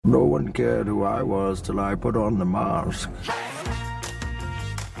No one cared who I was till I put on the mask.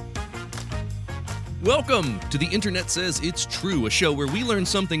 Welcome to The Internet Says It's True, a show where we learn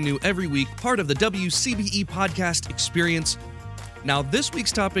something new every week, part of the WCBE podcast experience. Now, this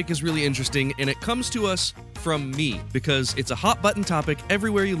week's topic is really interesting, and it comes to us from me, because it's a hot-button topic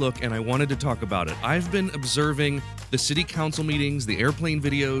everywhere you look, and I wanted to talk about it. I've been observing the city council meetings, the airplane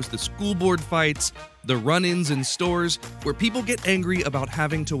videos, the school board fights, the run-ins in stores, where people get angry about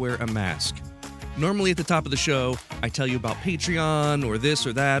having to wear a mask. Normally at the top of the show, I tell you about Patreon or this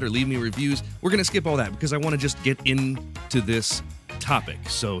or that, or leave me reviews. We're going to skip all that because I want to just get into this topic.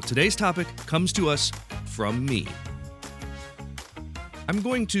 So today's topic comes to us from me. I'm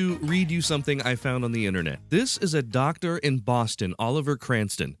going to read you something I found on the internet. This is a doctor in Boston, Oliver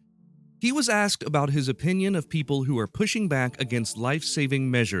Cranston. He was asked about his opinion of people who are pushing back against life-saving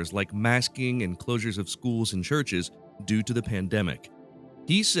measures like masking and closures of schools and churches due to the pandemic.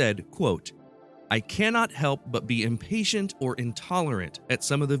 He said, quote, "I cannot help but be impatient or intolerant at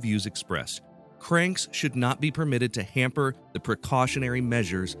some of the views expressed. Cranks should not be permitted to hamper the precautionary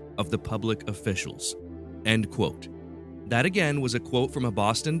measures of the public officials." End quote. That again was a quote from a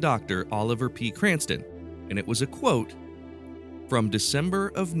Boston doctor, Oliver P. Cranston, and it was a quote from December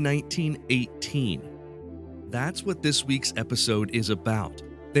of 1918. That's what this week's episode is about.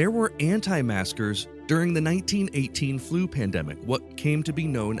 There were anti-maskers during the 1918 flu pandemic, what came to be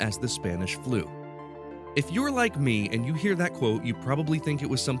known as the Spanish flu. If you're like me and you hear that quote, you probably think it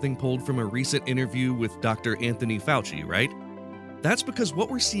was something pulled from a recent interview with Dr. Anthony Fauci, right? That's because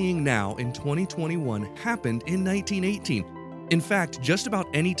what we're seeing now in 2021 happened in 1918. In fact, just about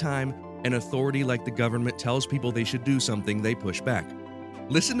any time an authority like the government tells people they should do something, they push back.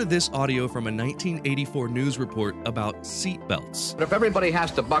 Listen to this audio from a 1984 news report about seatbelts. But if everybody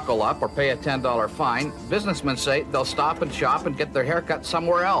has to buckle up or pay a $10 fine, businessmen say they'll stop and shop and get their haircut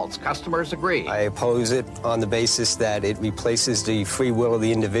somewhere else. Customers agree. I oppose it on the basis that it replaces the free will of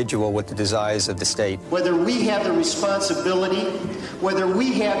the individual with the desires of the state. Whether we have the responsibility, whether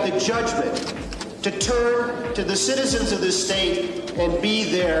we have the judgment to turn to the citizens of this state and be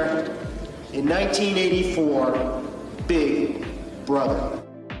there in 1984, big brother.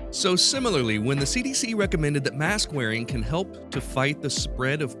 So similarly, when the CDC recommended that mask wearing can help to fight the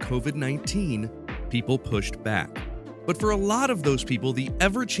spread of COVID-19, people pushed back. But for a lot of those people, the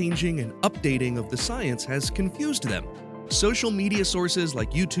ever-changing and updating of the science has confused them. Social media sources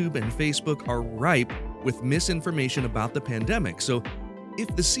like YouTube and Facebook are ripe with misinformation about the pandemic. So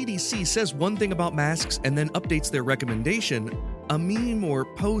if the CDC says one thing about masks and then updates their recommendation, a meme or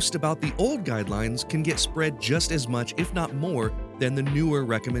post about the old guidelines can get spread just as much, if not more, than the newer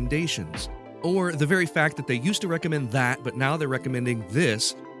recommendations. Or the very fact that they used to recommend that, but now they're recommending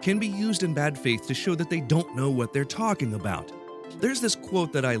this, can be used in bad faith to show that they don't know what they're talking about. There's this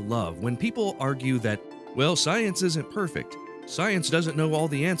quote that I love when people argue that, well, science isn't perfect. Science doesn't know all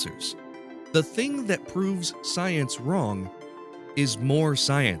the answers. The thing that proves science wrong is more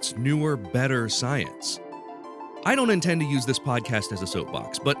science, newer, better science. I don't intend to use this podcast as a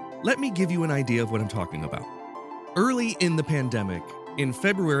soapbox, but let me give you an idea of what I'm talking about. Early in the pandemic, in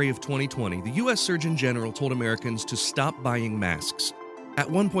February of 2020, the U.S. Surgeon General told Americans to stop buying masks. At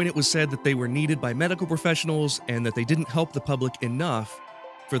one point, it was said that they were needed by medical professionals and that they didn't help the public enough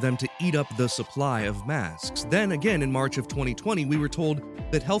for them to eat up the supply of masks. Then again, in March of 2020, we were told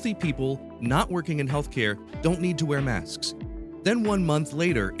that healthy people not working in healthcare don't need to wear masks. Then 1 month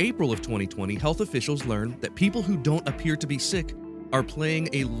later, April of 2020, health officials learned that people who don't appear to be sick are playing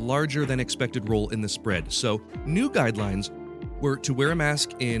a larger than expected role in the spread. So new guidelines were to wear a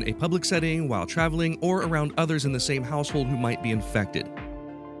mask in a public setting while traveling or around others in the same household who might be infected.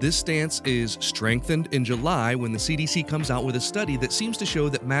 This stance is strengthened in July when the CDC comes out with a study that seems to show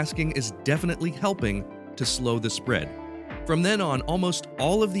that masking is definitely helping to slow the spread. From then on, almost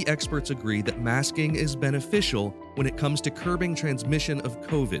all of the experts agree that masking is beneficial when it comes to curbing transmission of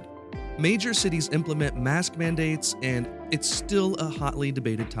COVID. Major cities implement mask mandates, and it's still a hotly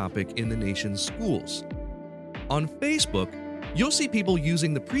debated topic in the nation's schools. On Facebook, you'll see people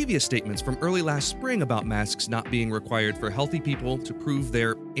using the previous statements from early last spring about masks not being required for healthy people to prove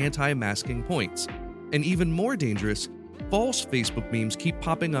their anti-masking points. And even more dangerous, false Facebook memes keep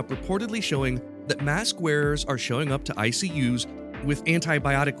popping up reportedly showing that mask wearers are showing up to ICUs with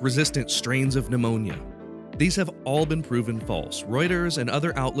antibiotic-resistant strains of pneumonia. These have all been proven false. Reuters and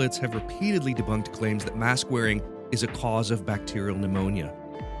other outlets have repeatedly debunked claims that mask wearing is a cause of bacterial pneumonia.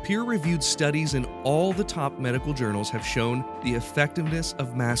 Peer-reviewed studies in all the top medical journals have shown the effectiveness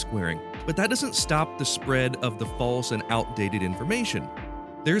of mask wearing, but that doesn't stop the spread of the false and outdated information.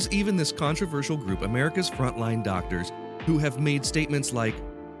 There's even this controversial group, America's Frontline Doctors, who have made statements like,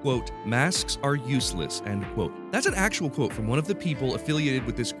 quote, "Masks are useless," end quote. That's an actual quote from one of the people affiliated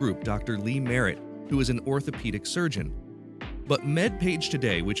with this group, Dr. Lee Merritt, who is an orthopedic surgeon. But MedPage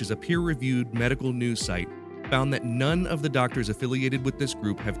Today, which is a peer-reviewed medical news site, found that none of the doctors affiliated with this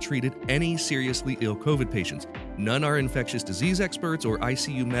group have treated any seriously ill COVID patients. None are infectious disease experts or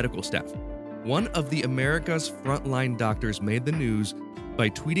ICU medical staff. One of the America's frontline doctors made the news by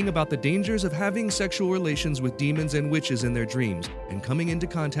tweeting about the dangers of having sexual relations with demons and witches in their dreams and coming into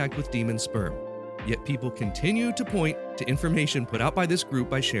contact with demon sperm. Yet people continue to point to information put out by this group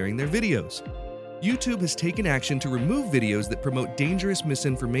by sharing their videos. YouTube has taken action to remove videos that promote dangerous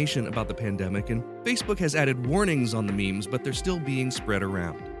misinformation about the pandemic, and Facebook has added warnings on the memes, but they're still being spread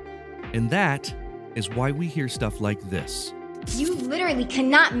around. And that is why we hear stuff like this. You literally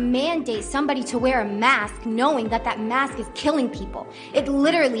cannot mandate somebody to wear a mask knowing that that mask is killing people. It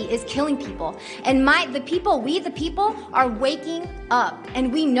literally is killing people. And we the people are waking up,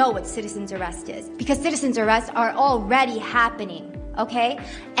 and we know what citizen's arrest is, because citizen's arrests are already happening, okay?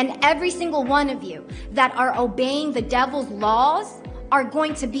 And every single one of you that are obeying the devil's laws are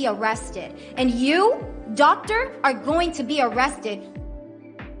going to be arrested. And you, doctor, are going to be arrested.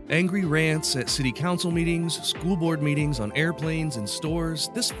 Angry rants at city council meetings, school board meetings, on airplanes, and stores.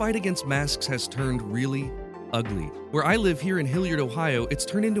 This fight against masks has turned really ugly. Where I live here in Hilliard, Ohio, it's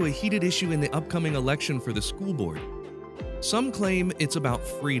turned into a heated issue in the upcoming election for the school board. Some claim it's about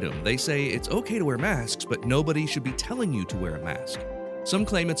freedom. They say it's okay to wear masks, but nobody should be telling you to wear a mask. Some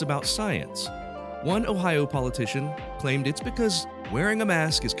claim it's about science. One Ohio politician claimed it's because wearing a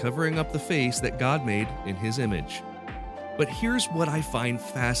mask is covering up the face that God made in His image. But here's what I find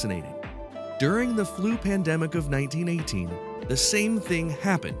fascinating. During the flu pandemic of 1918, the same thing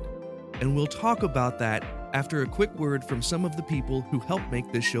happened. And we'll talk about that after a quick word from some of the people who helped make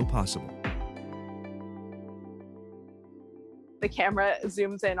this show possible. The camera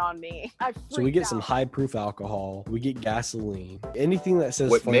zooms in on me. So we get some high-proof alcohol, we get gasoline, anything that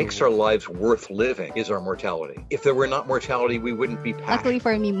says what makes our lives worth living is our mortality. If there were not mortality, we wouldn't be passionate. Luckily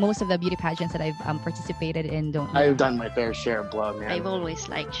for me, most of the beauty pageants that I've participated in don't. I've done my fair share of blood, man. I've always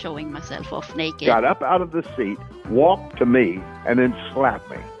liked showing myself off naked. Got up out of the seat, walked to me, and then slapped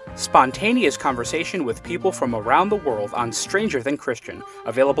me. Spontaneous conversation with people from around the world on Stranger Than Christian,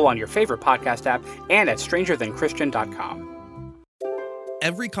 available on your favorite podcast app and at strangerthanchristian.com.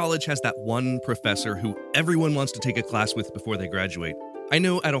 Every college has that one professor who everyone wants to take a class with before they graduate. I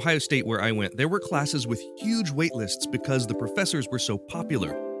know at Ohio State, where I went, there were classes with huge wait lists because the professors were so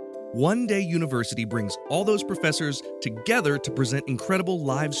popular. One Day University brings all those professors together to present incredible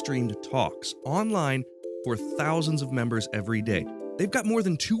live-streamed talks online for thousands of members every day. They've got more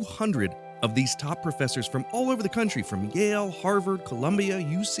than 200 of these top professors from all over the country, from Yale, Harvard, Columbia,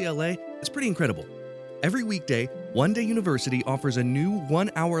 UCLA. It's pretty incredible. Every weekday, One Day University offers a new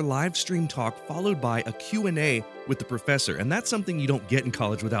 1-hour live stream talk followed by a Q&A with the professor. And that's something you don't get in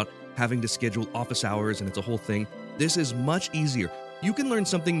college without having to schedule office hours, and it's a whole thing. This is much easier. You can learn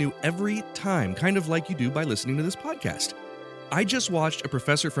something new every time, kind of like you do by listening to this podcast. I just watched a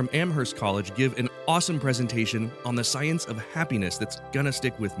professor from Amherst College give an awesome presentation on the science of happiness that's gonna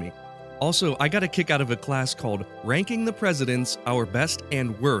stick with me. Also, I got a kick out of a class called Ranking the Presidents, Our Best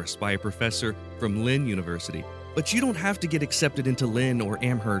and Worst by a professor from Lynn University. But you don't have to get accepted into Lynn or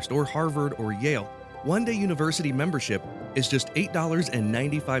Amherst or Harvard or Yale. One Day University membership is just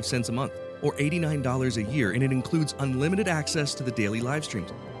 $8.95 a month or $89 a year, and it includes unlimited access to the daily live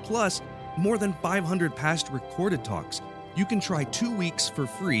streams, plus more than 500 past recorded talks. You can try 2 weeks for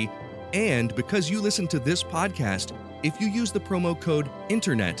free, and because you listen to this podcast, if you use the promo code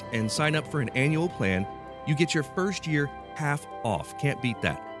INTERNET and sign up for an annual plan, you get your first year half off. Can't beat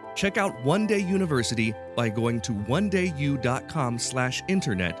that. Check out One Day University by going to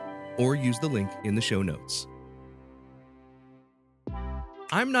onedayu.com/internet or use the link in the show notes.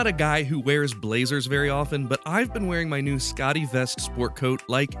 I'm not a guy who wears blazers very often, but I've been wearing my new Scotty Vest sport coat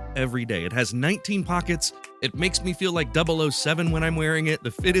like every day. It has 19 pockets. It makes me feel like 007 when I'm wearing it.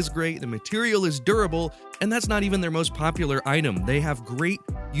 The fit is great, the material is durable, and that's not even their most popular item. They have great,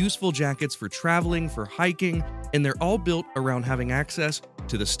 useful jackets for traveling, for hiking, and they're all built around having access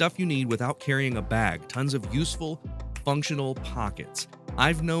to the stuff you need without carrying a bag. Tons of useful, functional pockets.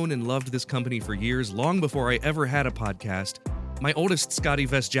 I've known and loved this company for years, long before I ever had a podcast. My oldest Scotty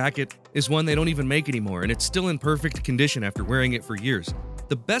Vest jacket is one they don't even make anymore, and it's still in perfect condition after wearing it for years.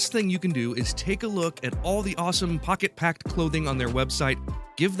 The best thing you can do is take a look at all the awesome pocket-packed clothing on their website.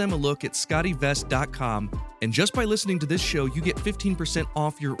 Give them a look at scottywest.com, and just by listening to this show, you get 15%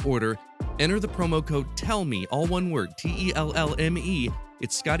 off your order. Enter the promo code TELLME, all one word, TELLME.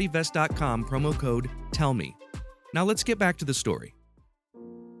 It's scottywest.com, promo code TELLME. Now let's get back to the story.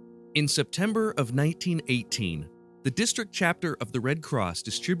 In September of 1918, the district chapter of the Red Cross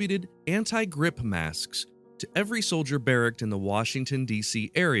distributed anti-grip masks to every soldier barracked in the Washington, D.C.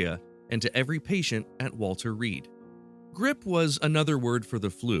 area and to every patient at Walter Reed. Grip was another word for the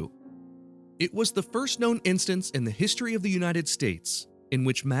flu. It was the first known instance in the history of the United States in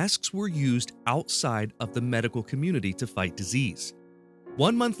which masks were used outside of the medical community to fight disease.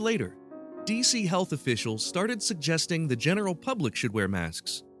 1 month later, D.C. health officials started suggesting the general public should wear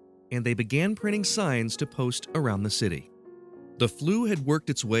masks, and they began printing signs to post around the city. The flu had worked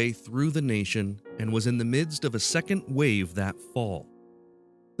its way through the nation and was in the midst of a second wave that fall.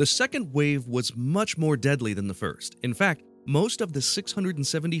 The second wave was much more deadly than the first. In fact, most of the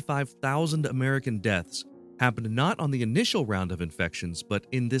 675,000 American deaths happened not on the initial round of infections, but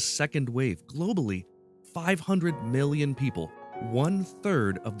in this second wave. Globally, 500 million people,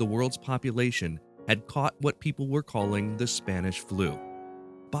 1/3 of the world's population, had caught what people were calling the Spanish flu.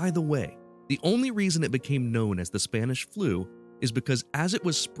 By the way, the only reason it became known as the Spanish flu is because as it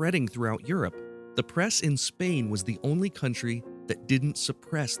was spreading throughout Europe, the press in Spain was the only country that didn't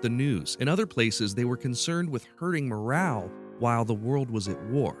suppress the news. In other places, they were concerned with hurting morale while the world was at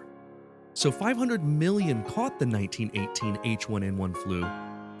war. So 500 million caught the 1918 H1N1 flu,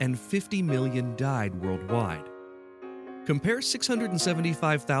 and 50 million died worldwide. Compare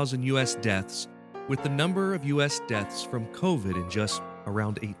 675,000 U.S. deaths with the number of U.S. deaths from COVID in just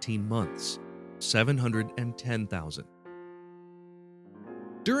around 18 months, 710,000.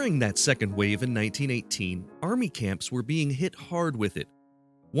 During that second wave in 1918, Army camps were being hit hard with it.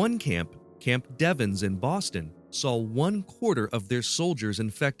 One camp, Camp Devens in Boston, saw 1/4 of their soldiers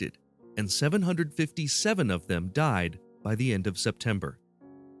infected, and 757 of them died by the end of September.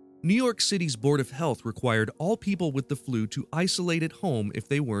 New York City's Board of Health required all people with the flu to isolate at home if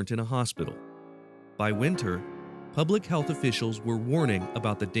they weren't in a hospital. By winter, public health officials were warning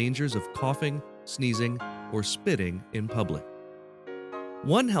about the dangers of coughing, sneezing, or spitting in public.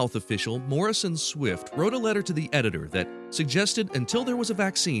 One health official, Morrison Swift, wrote a letter to the editor that suggested until there was a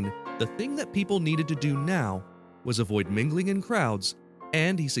vaccine, the thing that people needed to do now was avoid mingling in crowds,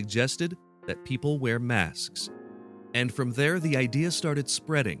 and he suggested that people wear masks. And from there, the idea started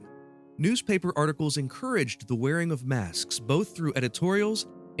spreading. Newspaper articles encouraged the wearing of masks, both through editorials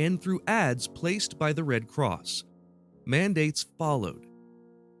and through ads placed by the Red Cross. Mandates followed.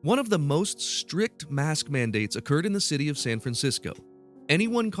 One of the most strict mask mandates occurred in the city of San Francisco.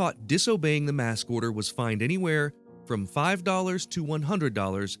 Anyone caught disobeying the mask order was fined anywhere from $5 to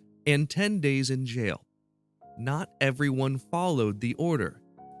 $100 and 10 days in jail. Not everyone followed the order.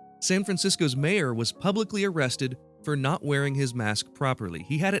 San Francisco's mayor was publicly arrested for not wearing his mask properly.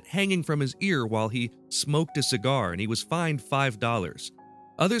 He had it hanging from his ear while he smoked a cigar, and he was fined $5.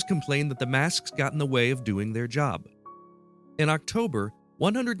 Others complained that the masks got in the way of doing their job. In October,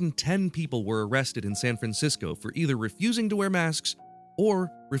 110 people were arrested in San Francisco for either refusing to wear masks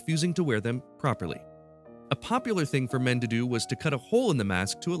or refusing to wear them properly. A popular thing for men to do was to cut a hole in the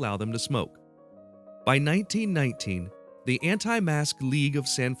mask to allow them to smoke. By 1919, the Anti-Mask League of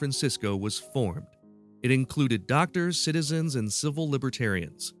San Francisco was formed. It included doctors, citizens, and civil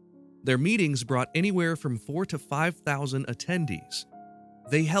libertarians. Their meetings brought anywhere from 4,000 to 5,000 attendees.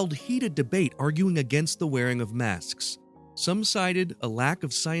 They held heated debate arguing against the wearing of masks. Some cited a lack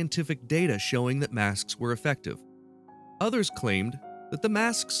of scientific data showing that masks were effective. Others claimed that the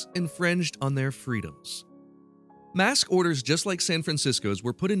masks infringed on their freedoms. Mask orders just like San Francisco's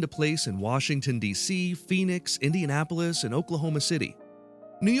were put into place in Washington, D.C., Phoenix, Indianapolis, and Oklahoma City.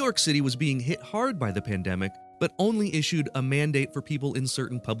 New York City was being hit hard by the pandemic, but only issued a mandate for people in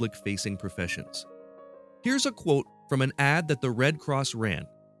certain public-facing professions. Here's a quote from an ad that the Red Cross ran.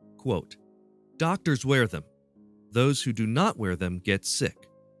 Quote, "Doctors wear them. Those who do not wear them get sick.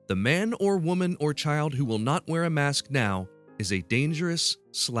 The man or woman or child who will not wear a mask now is a dangerous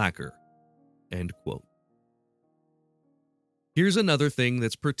slacker." End quote. Here's another thing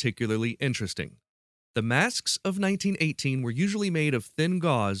that's particularly interesting. The masks of 1918 were usually made of thin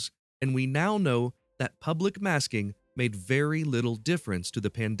gauze, and we now know that public masking made very little difference to the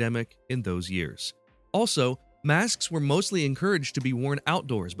pandemic in those years. Also, masks were mostly encouraged to be worn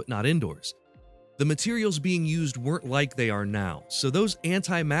outdoors but not indoors. The materials being used weren't like they are now, so those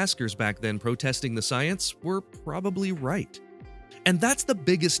anti-maskers back then protesting the science were probably right. And that's the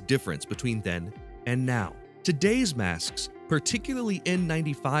biggest difference between then and now. Today's masks, particularly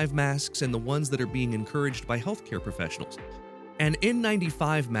N95 masks and the ones that are being encouraged by healthcare professionals. An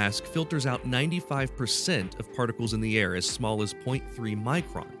N95 mask filters out 95% of particles in the air as small as 0.3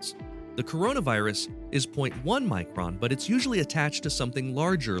 microns. The coronavirus is 0.1 micron, but it's usually attached to something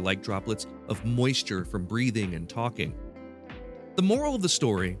larger like droplets of moisture from breathing and talking. The moral of the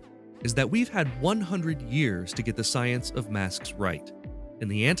story is that we've had 100 years to get the science of masks right, and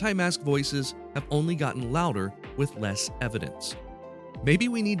the anti-mask voices have only gotten louder with less evidence. Maybe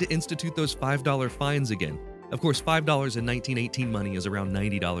we need to institute those $5 fines again. Of course, $5 in 1918 money is around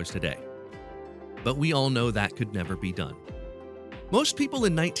 $90 today. But we all know that could never be done. Most people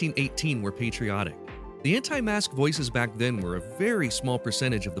in 1918 were patriotic. The anti-mask voices back then were a very small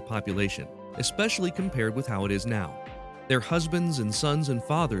percentage of the population, especially compared with how it is now. Their husbands and sons and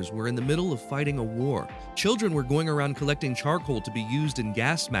fathers were in the middle of fighting a war. Children were going around collecting charcoal to be used in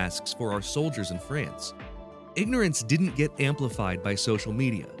gas masks for our soldiers in France. Ignorance didn't get amplified by social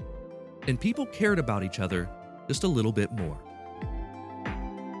media, and people cared about each other just a little bit more.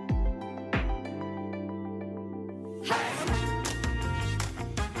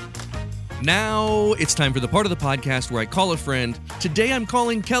 Now it's time for the part of the podcast where I call a friend. Today I'm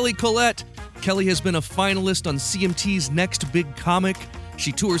calling Kelly Collette. Kelly has been a finalist on CMT's Next Big Comic.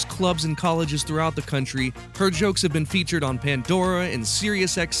 She tours clubs and colleges throughout the country. Her jokes have been featured on Pandora and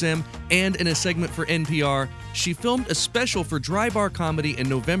SiriusXM and in a segment for NPR. She filmed a special for Dry Bar Comedy in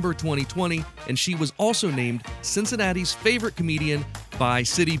November 2020, and she was also named Cincinnati's favorite comedian by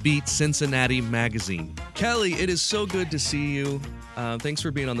City Beat Cincinnati magazine. Kelly, it is so good to see you. Thanks for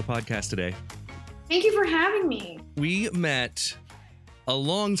being on the podcast today. Thank you for having me. We met a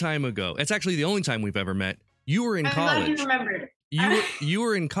long time ago. It's actually the only time we've ever met. You were in college. I'm glad you remembered. You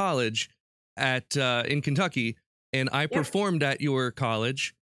were in college at in Kentucky, and I performed at your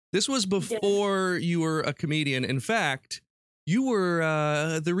college. This was before you were a comedian. In fact, you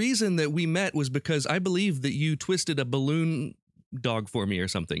were the reason that we met was because I believe that you twisted a balloon dog for me or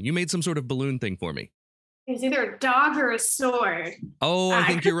something. You made some sort of balloon thing for me. It's either a dog or a sword. Oh, I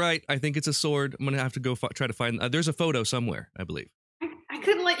think you're right. I think it's a sword. I'm gonna have to go try to find. There's a photo somewhere, I believe. I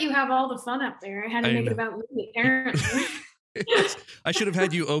couldn't let you have all the fun up there. I had to make it about me, apparently. I should have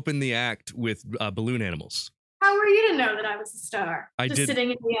had you open the act with balloon animals. How were you to know that I was a star? I Just did.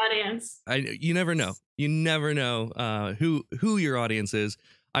 Sitting in the audience. You never know. You never know who your audience is.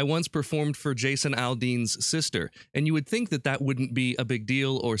 I once performed for Jason Aldean's sister, and you would think that that wouldn't be a big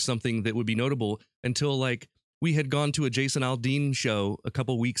deal or something that would be notable until like we had gone to a Jason Aldean show a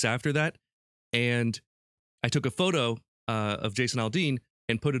couple weeks after that, and I took a photo of Jason Aldean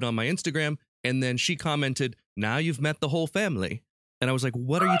and put it on my Instagram, and then she commented, "Now you've met the whole family." And I was like,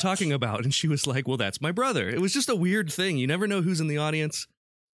 "What are you talking about?" And she was like, "Well, that's my brother." It was just a weird thing. You never know who's in the audience.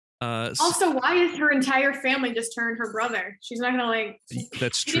 Also, why is her entire family just turned her brother? She's not gonna like.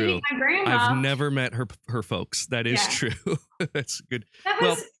 That's true. My grandma. I've never met her folks. That is true. That's good. That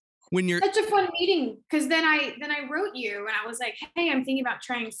was when you're such a fun meeting, because then I wrote you and I was like, hey, I'm thinking about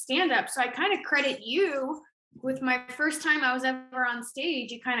trying stand up. So I kind of credit you with my first time I was ever on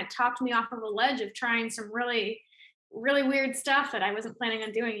stage. You kind of talked me off of a ledge of trying some really, really weird stuff that I wasn't planning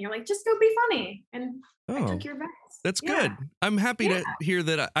on doing. You're like, just go be funny, and I took your advice. That's good. I'm happy to hear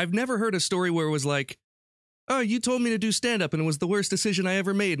that. I've never heard a story where it was like, "Oh, you told me to do stand-up and it was the worst decision I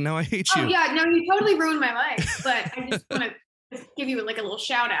ever made, and now I hate you." Oh yeah, no, you totally ruined my life. But I just want to give you like a little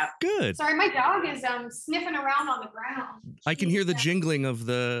shout out. Good. Sorry, my dog is sniffing around on the ground. I can hear the jingling of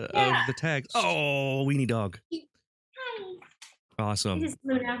the tags. Oh, weenie dog. Awesome.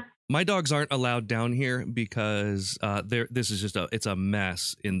 My dogs aren't allowed down here because this is just it's a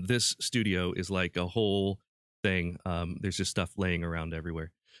mess. In this studio is like a whole thing. There's just stuff laying around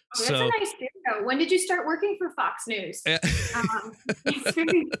everywhere. Oh, that's a nice studio. When did you start working for Fox News? It's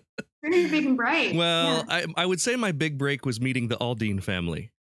very big and bright. Well, yeah. I would say my big break was meeting the Aldean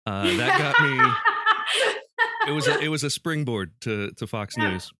family. That got me. It was a springboard to Fox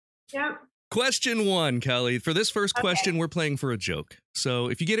News. Yep. Question 1, Kelly. For this first question, we're playing for a joke. So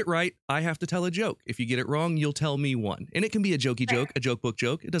if you get it right, I have to tell a joke. If you get it wrong, you'll tell me one. And it can be a jokey joke, a joke book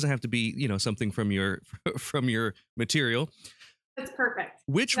joke. It doesn't have to be, something from your material. That's perfect.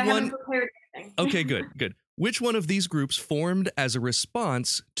 Which one? I haven't prepared anything. Okay, good. Which one of these groups formed as a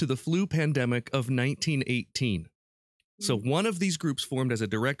response to the flu pandemic of 1918? So one of these groups formed as a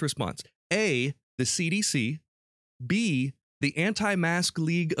direct response. A, the CDC. B, the Anti-Mask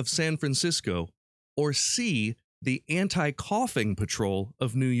League of San Francisco, or C, the Anti-Coughing Patrol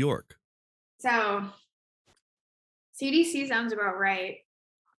of New York? So, CDC sounds about right.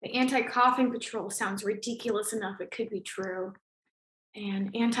 The Anti-Coughing Patrol sounds ridiculous enough it could be true.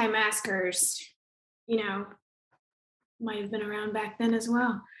 And anti-maskers, might have been around back then as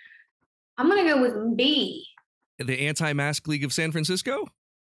well. I'm going to go with B. The Anti-Mask League of San Francisco?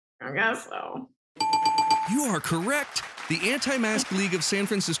 I guess so. You are correct. The Anti-Mask League of San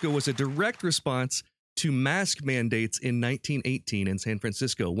Francisco was a direct response to mask mandates in 1918 in San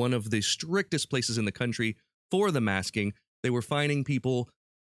Francisco, one of the strictest places in the country for the masking. They were fining people,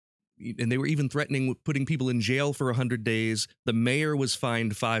 and they were even threatening putting people in jail for 100 days. The mayor was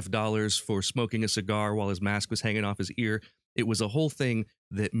fined $5 for smoking a cigar while his mask was hanging off his ear. It was a whole thing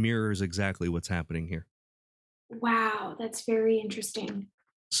that mirrors exactly what's happening here. Wow, that's very interesting.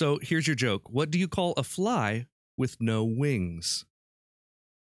 So here's your joke. What do you call a fly with no wings?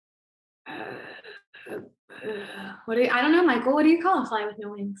 I don't know, Michael. What do you call a fly with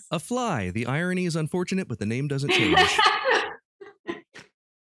no wings? A fly. The irony is unfortunate, but the name doesn't change.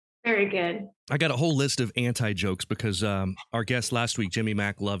 Very good. I got a whole list of anti-jokes because our guest last week, Jimmy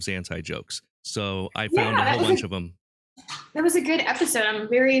Mack, loves anti-jokes. So I found a whole bunch of them. That was a good episode. I'm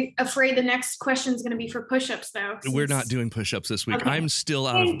very afraid the next question is going to be for push-ups, though. We're not doing push-ups this week. Okay. I'm still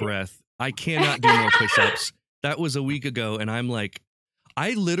out of breath. I cannot do more push-ups. That was a week ago, and I'm like,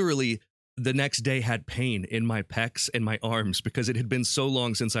 I literally the next day had pain in my pecs and my arms because it had been so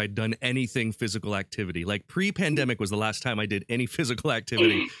long since I'd done anything physical activity. Like pre-pandemic was the last time I did any physical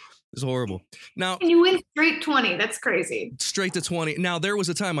activity. It was horrible. Now, and you went straight 20. That's crazy. Straight to 20. Now, there was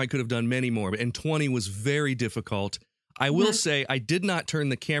a time I could have done many more, and 20 was very difficult. I will say I did not turn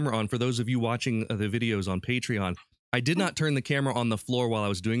the camera on. For those of you watching the videos on Patreon, I did not turn the camera on the floor while I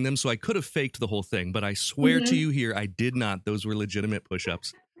was doing them, so I could have faked the whole thing. But I swear to you here, I did not. Those were legitimate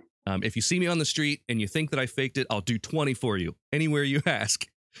push-ups. If you see me on the street and you think that I faked it, I'll do 20 for you, anywhere you ask.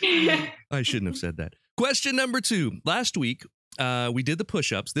 I shouldn't have said that. Question number 2. Last week, we did the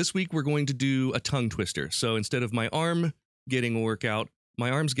push-ups. This week, we're going to do a tongue twister. So instead of my arm getting a workout, my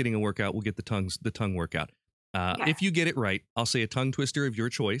arm's getting a workout, we'll get the tongue workout. If you get it right, I'll say a tongue twister of your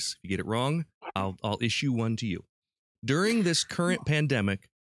choice. If you get it wrong, I'll issue one to you. During this current pandemic,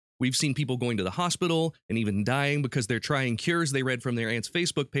 we've seen people going to the hospital and even dying because they're trying cures they read from their aunt's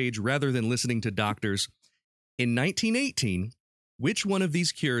Facebook page rather than listening to doctors. In 1918, which one of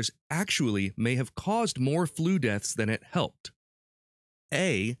these cures actually may have caused more flu deaths than it helped?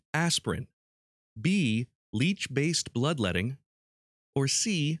 A, aspirin, B, leech-based bloodletting, or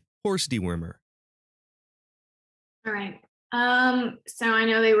C, horse dewormer? All right. So I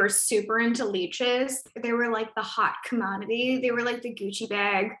know they were super into leeches. They were like the hot commodity. They were like the Gucci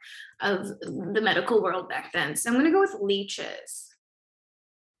bag of the medical world back then. So I'm going to go with leeches.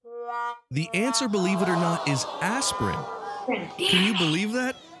 The answer, believe it or not, is aspirin. Can you believe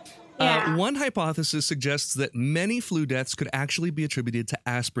that? Yeah. One hypothesis suggests that many flu deaths could actually be attributed to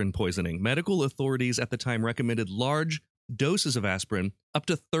aspirin poisoning. Medical authorities at the time recommended large doses of aspirin, up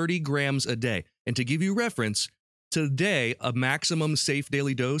to 30 grams a day. And to give you reference, today, a maximum safe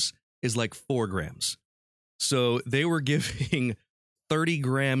daily dose is like 4 grams. So they were giving 30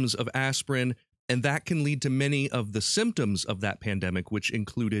 grams of aspirin, and that can lead to many of the symptoms of that pandemic, which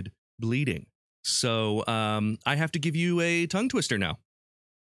included bleeding. So I have to give you a tongue twister now.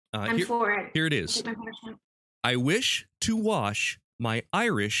 I'm for it. Here it is. I wish to wash my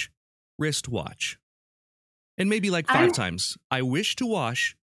Irish wristwatch. And maybe like 5 times. I wish to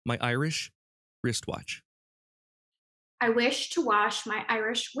wash my Irish wristwatch. I wish to wash my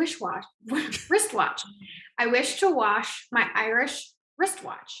Irish wristwatch. I wish to wash my Irish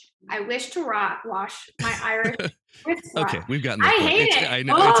wristwatch. I wish to wash my Irish wristwatch. Okay, we've gotten that. I hate it. I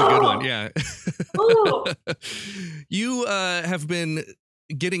know, it's a good one, yeah. You have been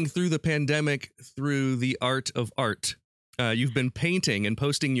getting through the pandemic through the art of art. You've been painting and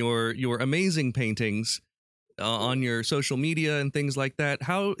posting your amazing paintings on your social media and things like that.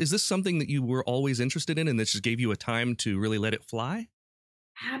 How is this something that you were always interested in and this just gave you a time to really let it fly?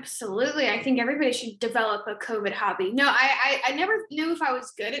 Absolutely. I think everybody should develop a COVID hobby. No, I never knew if I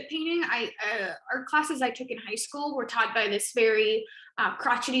was good at painting. Our classes I took in high school were taught by this very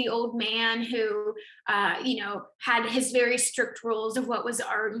crotchety old man who, had his very strict rules of what was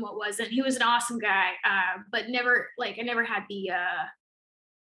art and what wasn't. He was an awesome guy, but I never had the,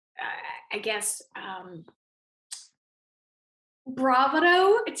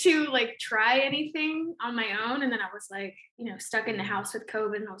 bravado to try anything on my own. And then I was stuck in the house with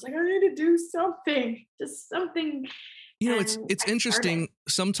COVID, and I was like, I need to do something, just something. It's interesting.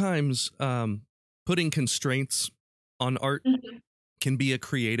 Sometimes putting constraints on art can be a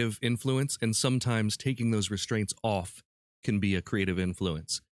creative influence, and sometimes taking those restraints off can be a creative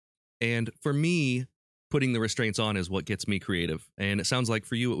influence. And for me, putting the restraints on is what gets me creative. And it sounds like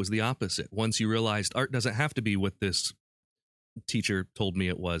for you, it was the opposite. Once you realized art doesn't have to be what this teacher told me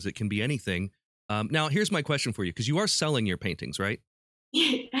it was. It can be anything. Now, here's my question for you, because you are selling your paintings, right?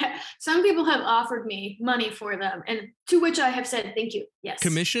 Some people have offered me money for them, and to which I have said, thank you. Yes.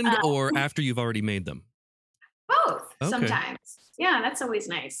 Commissioned or after you've already made them? Both. Okay. Sometimes. Yeah, that's always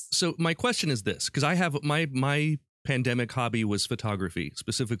nice. So my question is this, because I have my pandemic hobby was photography,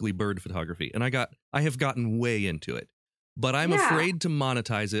 specifically bird photography, and I have gotten way into it. but I'm afraid to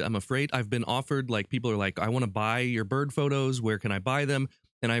monetize it. I'm afraid I've been offered, like, people are like, I want to buy your bird photos. Where can I buy them?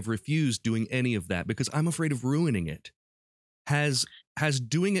 And I've refused doing any of that because I'm afraid of ruining it. Has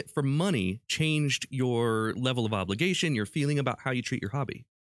doing it for money changed your level of obligation, your feeling about how you treat your hobby?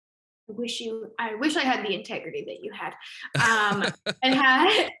 I wish I had the integrity that you had.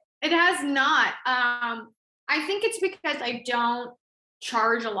 It has not. I think it's because I don't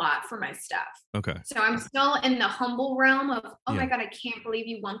charge a lot for my stuff. Okay. So I'm still in the humble realm of, oh my God, I can't believe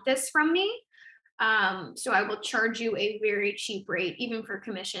you want this from me. So I will charge you a very cheap rate, even for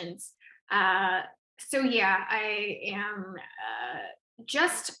commissions. So yeah, I am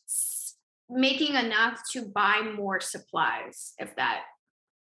just making enough to buy more supplies, if that.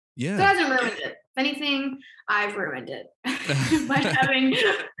 Yeah. So it hasn't ruined it. If anything, I've ruined it by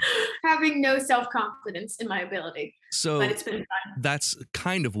having no self-confidence in my ability. So but it's been fun. That's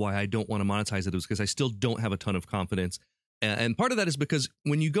kind of why I don't want to monetize it, is because I still don't have a ton of confidence. And part of that is because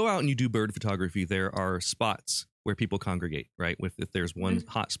when you go out and you do bird photography, there are spots where people congregate, right? If there's one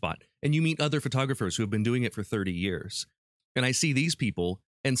hot spot, and you meet other photographers who have been doing it for 30 years. And I see these people,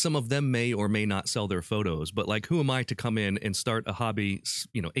 and some of them may or may not sell their photos, but like, who am I to come in and start a hobby,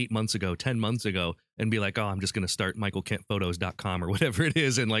 8 months ago, 10 months ago, and be like, oh, I'm just going to start michaelkentphotos.com or whatever it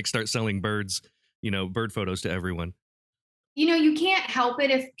is, and like start selling birds, bird photos to everyone. You can't help it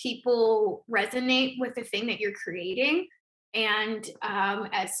if people resonate with the thing that you're creating. And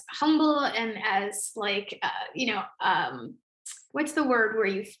as humble and as what's the word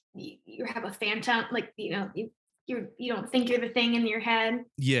where you have a phantom, like, you don't think you're the thing in your head.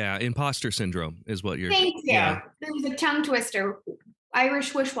 Yeah, imposter syndrome is what you're. Thank you. Yeah. There's a tongue twister,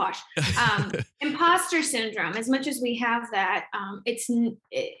 Irish wish wash. Imposter syndrome. As much as we have that,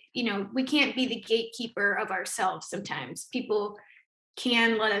 we can't be the gatekeeper of ourselves. Sometimes people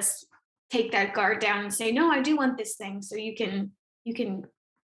can let us take that guard down and say, no, I do want this thing. So you can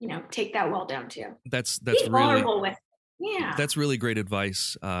take that wall down too. That's be really vulnerable with. Yeah. That's really great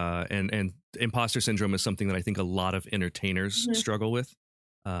advice. And imposter syndrome is something that I think a lot of entertainers struggle with.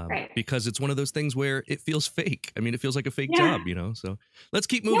 Right. Because it's one of those things where it feels fake. I mean, it feels like a fake job, So let's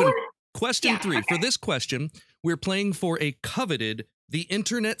keep moving. Question 3. Okay. For this question, we're playing for a coveted The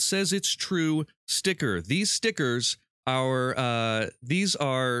Internet Says It's True sticker. These stickers these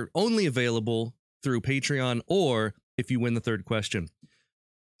are only available through Patreon or if you win the third question.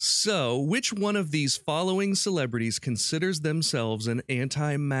 So, which one of these following celebrities considers themselves an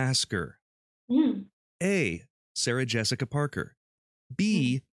anti-masker? A, Sarah Jessica Parker.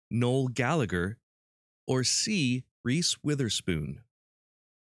 B, Noel Gallagher. Or C, Reese Witherspoon?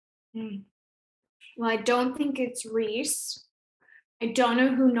 Well, I don't think it's Reese. I don't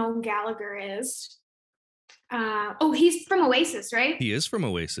know who Noel Gallagher is. He's from Oasis, right? He is from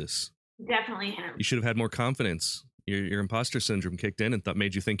Oasis. Definitely him. You should have had more confidence. Your imposter syndrome kicked in and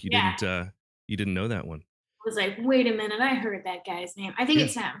made you think you didn't know that one. I was like, wait a minute, I heard that guy's name. I think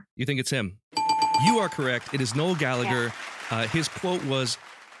it's him. You think it's him? You are correct. It is Noel Gallagher. Yeah. His quote was,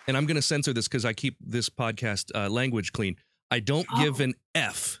 and I'm going to censor this because I keep this podcast language clean. I don't give an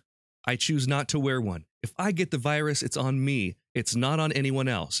F. I choose not to wear one. If I get the virus, it's on me. It's not on anyone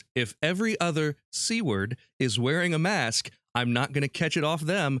else. If every other C word is wearing a mask, I'm not going to catch it off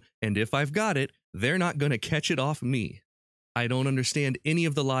them. And if I've got it, they're not going to catch it off me. I don't understand any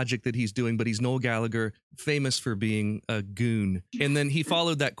of the logic that he's doing, but he's Noel Gallagher, famous for being a goon. And then he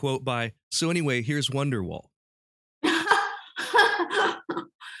followed that quote by, so anyway, here's Wonderwall.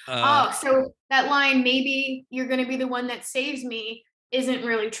 So that line, maybe you're going to be the one that saves me, isn't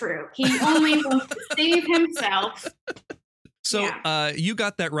really true. He only wants to save himself. So you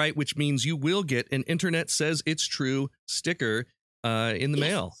got that right, which means you will get an Internet Says It's True sticker in the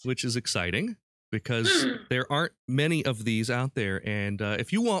mail, which is exciting because there aren't many of these out there. And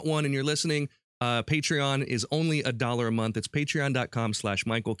if you want one and you're listening, Patreon is only $1 a month. It's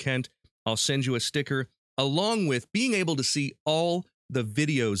patreon.com/Michael Kent. I'll send you a sticker along with being able to see all the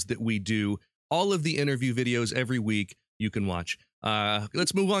videos that we do, all of the interview videos every week you can watch.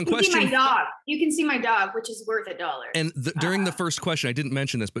 Let's move on. You can see my dog. You can see my dog, which is worth $1. And during the first question, I didn't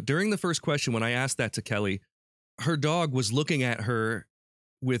mention this, but during the first question, when I asked that to Kelly, her dog was looking at her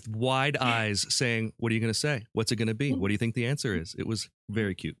with wide eyes saying, what are you going to say? What's it going to be? What do you think the answer is? It was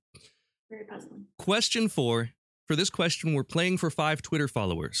very cute. Very puzzling. Question 4. For this question, we're playing for 5 Twitter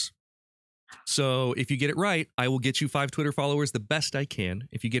followers. So if you get it right, I will get you 5 Twitter followers the best I can.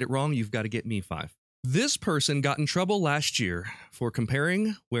 If you get it wrong, you've got to get me 5. This person got in trouble last year for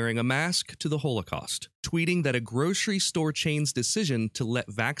comparing wearing a mask to the Holocaust, tweeting that a grocery store chain's decision to let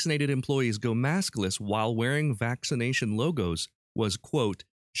vaccinated employees go maskless while wearing vaccination logos was, quote,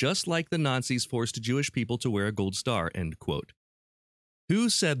 just like the Nazis forced Jewish people to wear a gold star, end quote. Who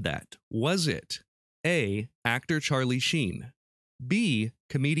said that? Was it A, actor Charlie Sheen, B,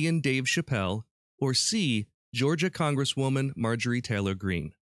 comedian Dave Chappelle, or C, Georgia Congresswoman Marjorie Taylor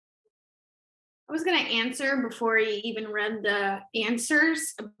Greene? I was going to answer before you even read the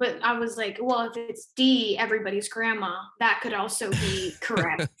answers, but I was like, well, if it's D, everybody's grandma, that could also be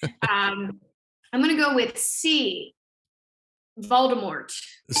correct. I'm going to go with C, Voldemort.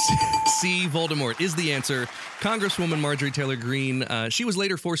 C, Voldemort is the answer. Congresswoman Marjorie Taylor Greene, she was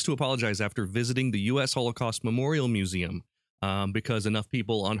later forced to apologize after visiting the U.S. Holocaust Memorial Museum because enough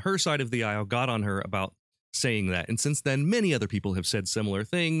people on her side of the aisle got on her about saying that. And since then, many other people have said similar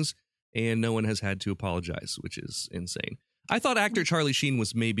things, and no one has had to apologize, which is insane. I thought actor Charlie Sheen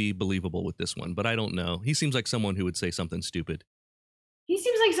was maybe believable with this one, but I don't know. He seems like someone who would say something stupid. He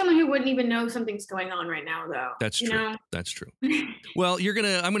seems like someone who wouldn't even know something's going on right now, though. That's true. That's true. Well,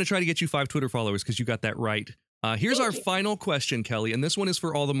 I'm gonna try to get you 5 Twitter followers because you got that right. Here's our final question, Kelly, and this one is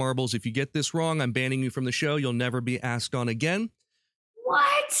for all the marbles. If you get this wrong, I'm banning you from the show. You'll never be asked on again.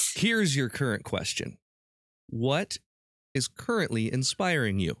 What? Here's your current question. What is currently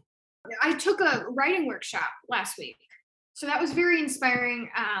inspiring you? I took a writing workshop last week. So that was very inspiring.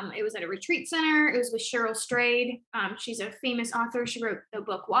 It was at a retreat center. It was with Cheryl Strayed. She's a famous author. She wrote the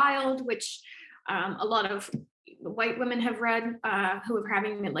book Wild, which a lot of white women have read who are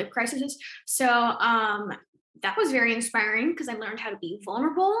having midlife crises. So that was very inspiring because I learned how to be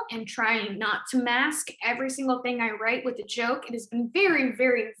vulnerable and trying not to mask every single thing I write with a joke. It has been very,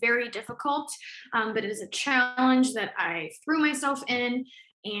 very, very difficult, but it is a challenge that I threw myself in.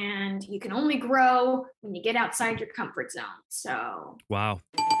 And you can only grow when you get outside your comfort zone. So wow,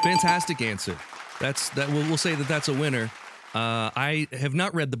 fantastic answer. We'll say that's a winner. I have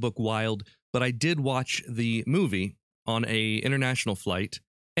not read the book Wild, but I did watch the movie on a international flight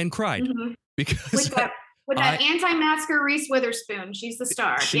and cried because with that anti-masker Reese Witherspoon. She's the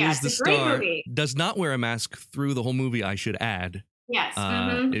star. She's the star. Great movie. Does not wear a mask through the whole movie, I should add. Yes.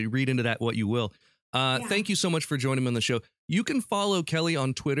 Read into that what you will. Thank you so much for joining me on the show. You can follow Kelly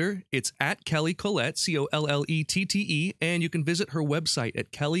on Twitter. It's at Kelly Collette, COLLETTE, and you can visit her website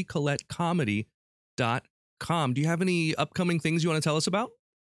at kellycollettecomedy.com. Do you have any upcoming things you want to tell us about?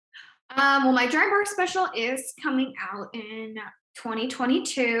 Well, my Dry Bar special is coming out in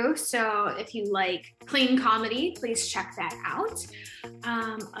 2022. So if you like clean comedy, please check that out.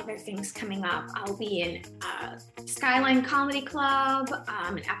 Other things coming up, I'll be in Skyline Comedy Club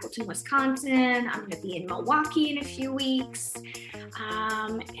in Appleton, Wisconsin. I'm going to be in Milwaukee in a few weeks.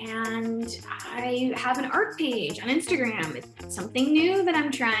 And I have an art page on Instagram. It's something new that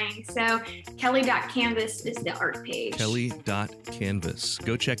I'm trying. So Kelly.Canvas is the art page. Kelly.Canvas.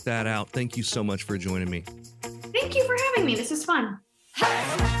 Go check that out. Thank you so much for joining me. Thank you for having me. This is fun.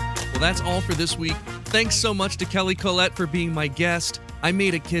 Well, that's all for this week. Thanks so much to Kelly Collette for being my guest. I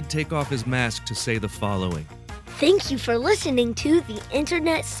made a kid take off his mask to say the following. Thank you for listening to The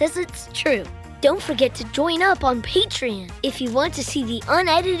Internet Says It's True. Don't forget to join up on Patreon if you want to see the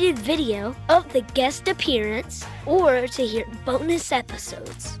unedited video of the guest appearance or to hear bonus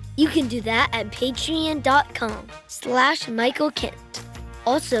episodes. You can do that at patreon.com/Michael Kent.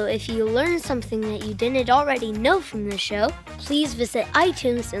 Also, if you learned something that you didn't already know from the show, please visit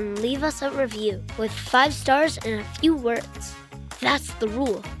iTunes and leave us a review with 5 stars and a few words. That's the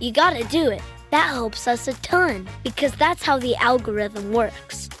rule. You gotta do it. That helps us a ton because that's how the algorithm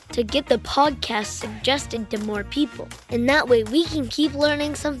works, to get the podcast suggested to more people. And that way we can keep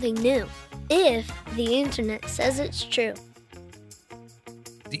learning something new, if the internet says it's true.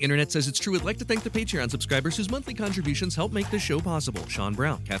 The Internet Says It's True. I'd like to thank the Patreon subscribers whose monthly contributions help make this show possible. Sean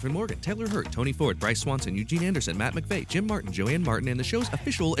Brown, Catherine Morgan, Taylor Hurt, Tony Ford, Bryce Swanson, Eugene Anderson, Matt McVeigh, Jim Martin, Joanne Martin, and the show's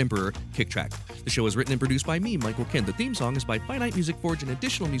official Emperor, Kick Track. The show is written and produced by me, Michael Kent. The theme song is by Finite Music Forge, and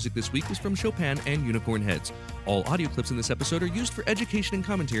additional music this week is from Chopin and Unicorn Heads. All audio clips in this episode are used for education and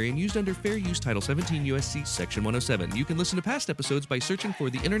commentary and used under Fair Use Title 17 U.S.C. Section 107. You can listen to past episodes by searching for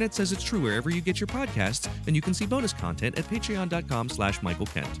The Internet Says It's True wherever you get your podcasts, and you can see bonus content at patreon.com/Michael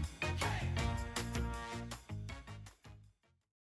Kent.